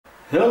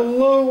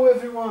Hello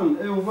everyone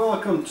and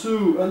welcome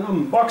to an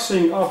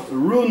unboxing of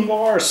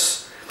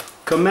Runewars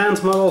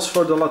command models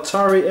for the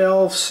Lantari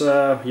Elves.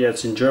 Yeah,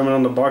 it's in German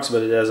on the box,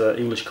 but it has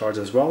English cards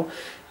as well.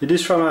 It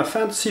is from a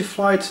Fantasy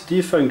Flight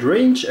Defunct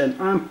range, and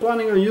I'm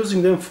planning on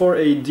using them for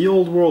the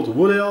Old World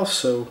Wood Elves,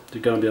 so they're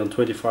gonna be on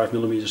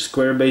 25mm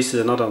square bases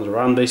and not on the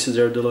round bases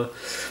they're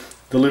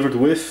delivered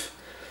with.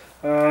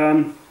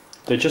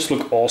 They just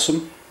look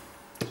awesome,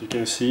 as you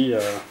can see,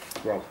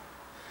 well,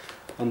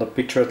 on the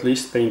picture at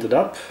least, painted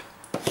up.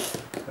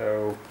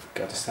 So,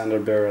 got the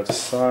standard bearer at the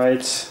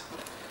side.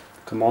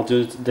 Command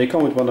unit, they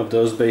come with one of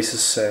those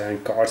bases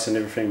and cards and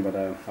everything, but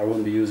I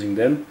won't be using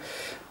them.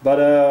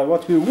 But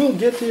what we will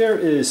get here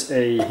is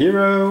a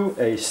hero,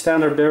 a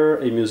standard bearer,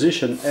 a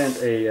musician and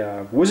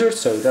a wizard.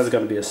 So that's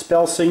going to be a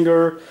spell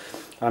singer.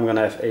 I'm going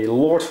to have a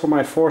lord for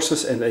my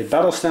forces and a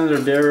battle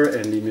standard bearer,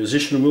 and the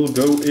musician will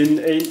go in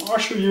an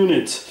archer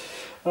unit.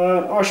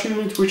 Archer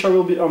unit which I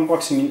will be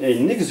unboxing in a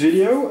next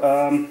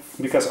video,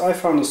 because I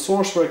found a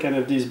source where I can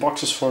have these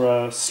boxes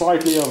for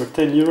slightly over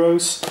 10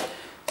 euros.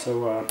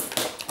 So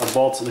I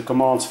bought the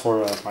commands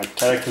for my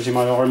characters in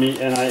my army,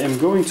 and I am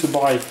going to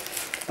buy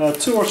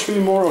 2 or 3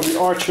 more of the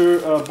archer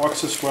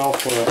boxes as well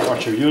for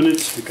archer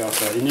units,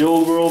 because in the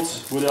old world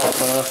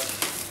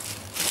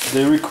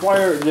they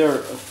require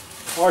their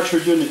archer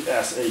unit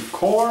as a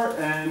core,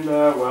 and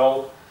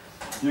well,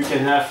 you can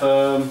have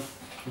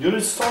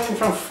units starting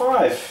from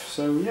 5.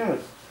 So yeah,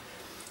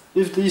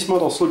 if these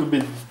models look a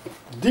bit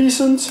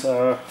decent,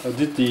 I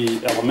did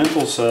the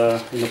elementals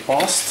in the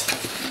past,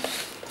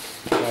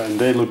 and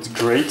they looked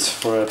great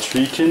for a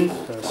treekin.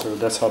 So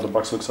that's how the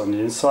box looks on the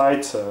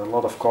inside. A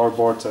lot of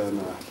cardboard and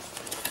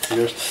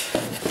figures.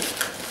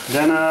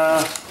 Then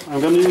I'm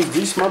going to use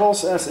these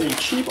models as a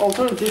cheap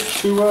alternative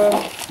to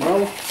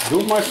well,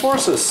 build my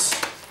forces.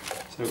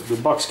 So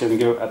the box can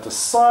go at the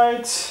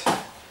side.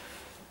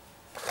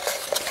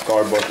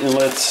 Cardboard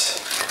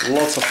inlets,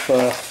 lots of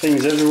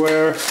things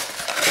everywhere.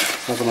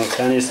 Not the most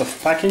handiest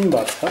of packing,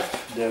 but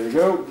there we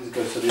go. This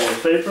goes to the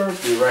old paper,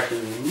 the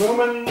racking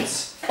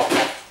moments.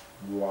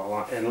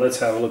 Voila, and let's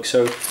have a look.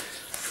 So,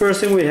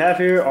 first thing we have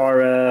here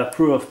are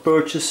proof of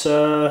purchase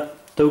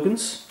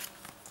tokens.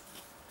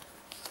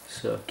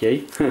 So,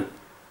 okay,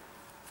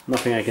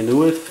 nothing I can do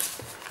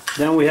with.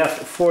 Then we have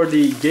for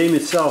the game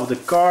itself the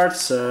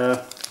cards,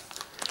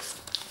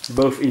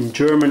 both in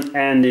German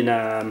and in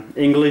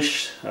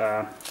English.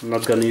 I'm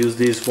not gonna use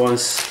these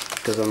ones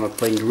because I'm not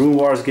playing the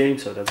Runewars game,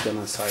 so that's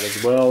gonna side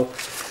as well.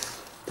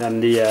 Then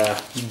the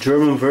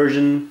German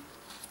version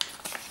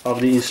of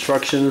the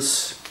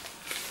instructions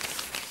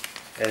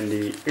and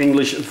the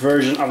English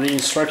version of the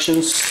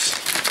instructions.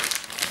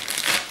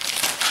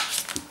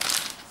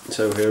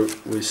 So here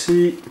we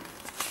see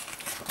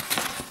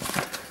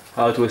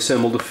how to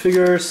assemble the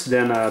figures,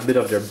 then a bit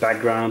of their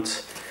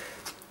background.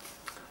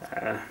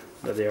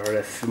 That they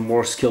are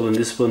more skilled and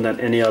disciplined than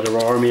any other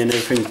army and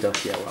everything,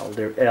 because yeah, well,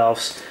 they're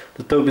elves.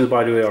 The tokens,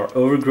 by the way, are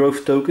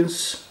overgrowth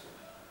tokens.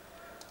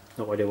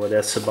 No idea what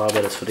that's about,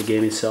 but that's for the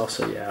game itself.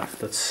 So yeah,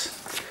 that's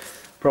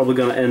probably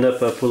gonna end up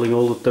pulling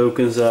all the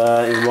tokens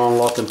in one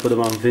lot and put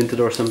them on Vinted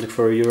or something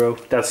for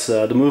 €1. That's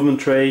the movement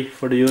tray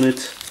for the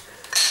unit.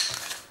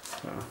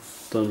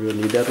 Don't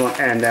really need that one.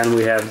 And then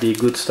we have the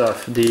good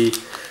stuff, the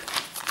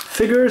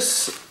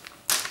figures,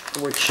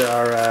 which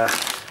are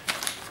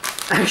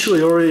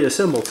actually already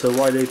assembled. So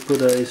why they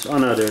put oh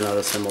no, they're not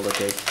assembled.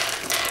 Okay,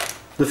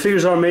 the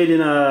figures are made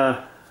in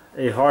a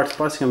hard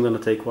plastic. I'm gonna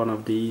take one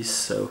of these.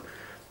 So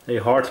a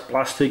hard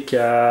plastic,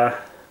 well,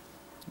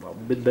 a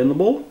bit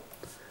bendable.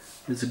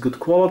 It's a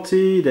good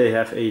quality. They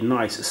have a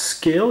nice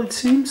scale, it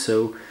seems.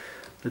 So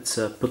let's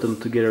put them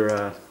together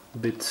a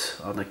bit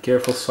on the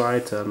careful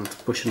side and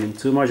push them in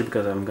too much,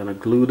 because I'm gonna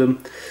glue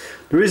them.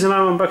 The reason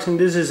I'm unboxing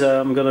this is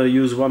I'm gonna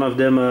use one of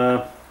them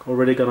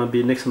already gonna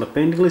be next on the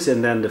painting list,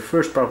 and then the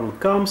first problem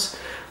comes.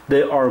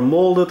 They are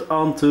molded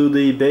onto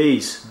the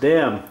base.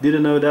 Damn,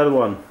 didn't know that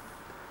one.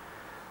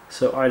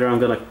 So either I'm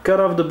gonna cut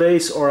off the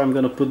base, or I'm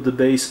gonna put the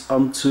base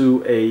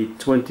onto a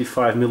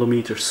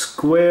 25mm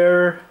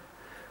square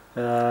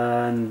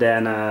and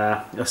then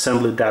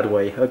assemble it that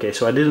way. Okay,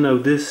 so I didn't know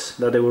this,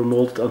 that they were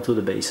molded onto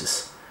the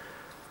bases.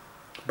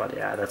 But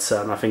yeah, that's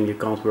nothing you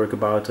can't work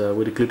about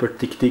with a clipper.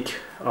 Tick tick,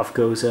 off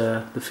goes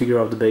the figure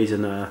of the base,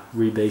 and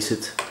rebase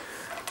it.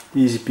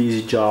 Easy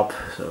peasy job,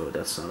 so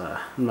that's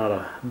not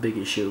a big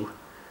issue.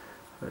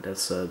 But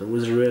that's the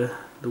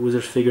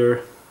wizard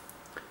figure.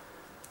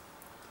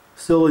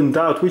 Still in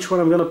doubt which one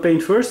I'm gonna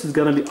paint first. It's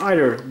gonna be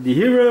either the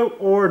hero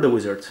or the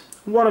wizard.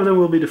 One of them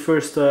will be the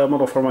first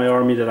model for my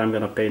army that I'm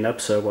gonna paint up.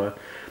 So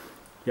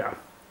yeah,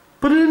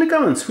 put it in the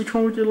comments. Which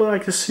one would you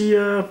like to see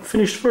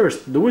finished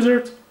first? The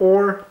wizard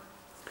or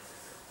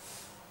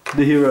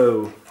the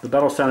hero? The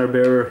battle standard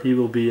bearer, he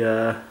will be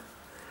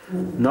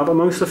not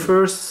amongst the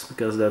first,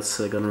 because that's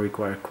gonna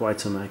require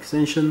quite some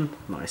extension.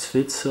 Nice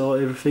fit, so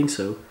everything.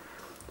 So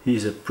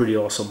he's a pretty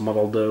awesome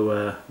model,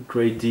 though.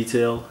 Great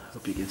detail.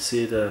 Hope you can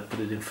see it. Put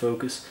it in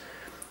focus.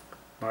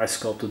 Nice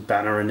sculpted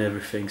banner and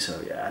everything. So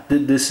yeah,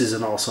 this is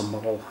an awesome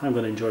model. I'm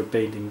gonna enjoy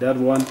painting that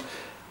one.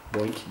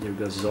 Boink, there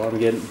goes his arm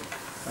again.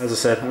 as I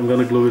said, I'm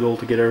gonna glue it all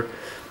together.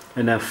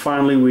 And then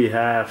finally we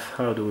have,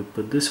 how do we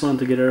put this one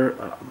together?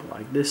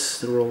 Like this,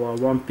 the roll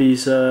one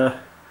piece. Okay,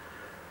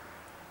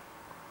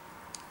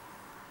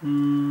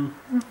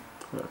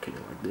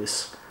 like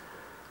this.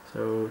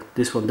 So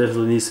this one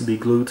definitely needs to be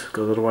glued,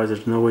 because otherwise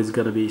there's no way it's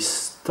gonna be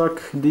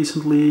stuck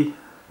decently.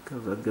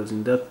 Because that goes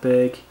in that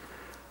bag,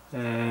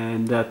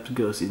 and that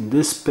goes in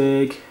this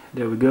bag.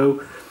 There we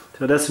go.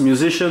 So that's a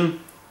musician.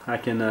 I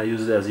can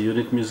use it as a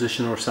unit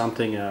musician or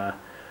something.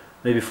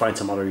 Maybe find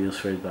some other use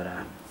for it, but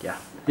yeah,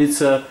 it's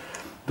the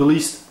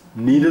least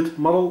needed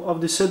model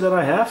of the set that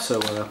I have. So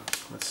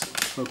let's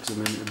focus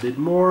them in a bit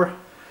more.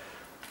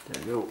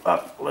 There we go.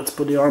 Up. Let's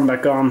put the arm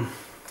back on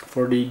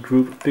for the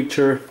group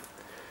picture.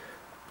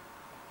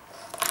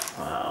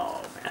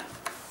 Oh man,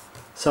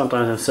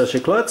 sometimes I'm such a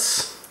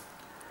klutz.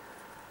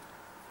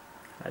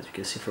 As you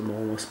can see from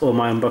almost all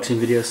my unboxing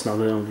videos, not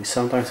only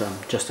sometimes, I'm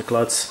just a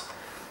klutz.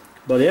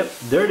 But yep,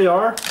 there they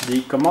are,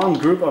 the command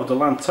group of the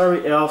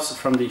Lantari Elves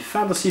from the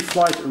Fantasy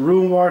Flight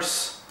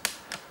Runewars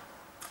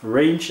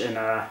range. And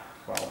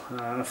well,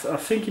 I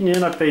think in the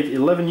end I paid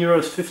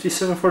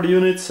 €11.57 for the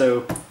unit,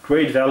 so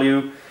great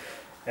value.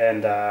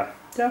 And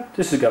yeah,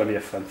 this is gonna be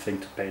a fun thing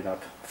to paint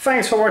up.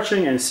 Thanks for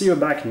watching, and see you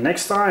back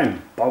next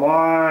time. Bye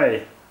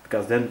bye!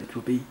 Because then it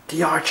will be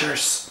the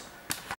archers.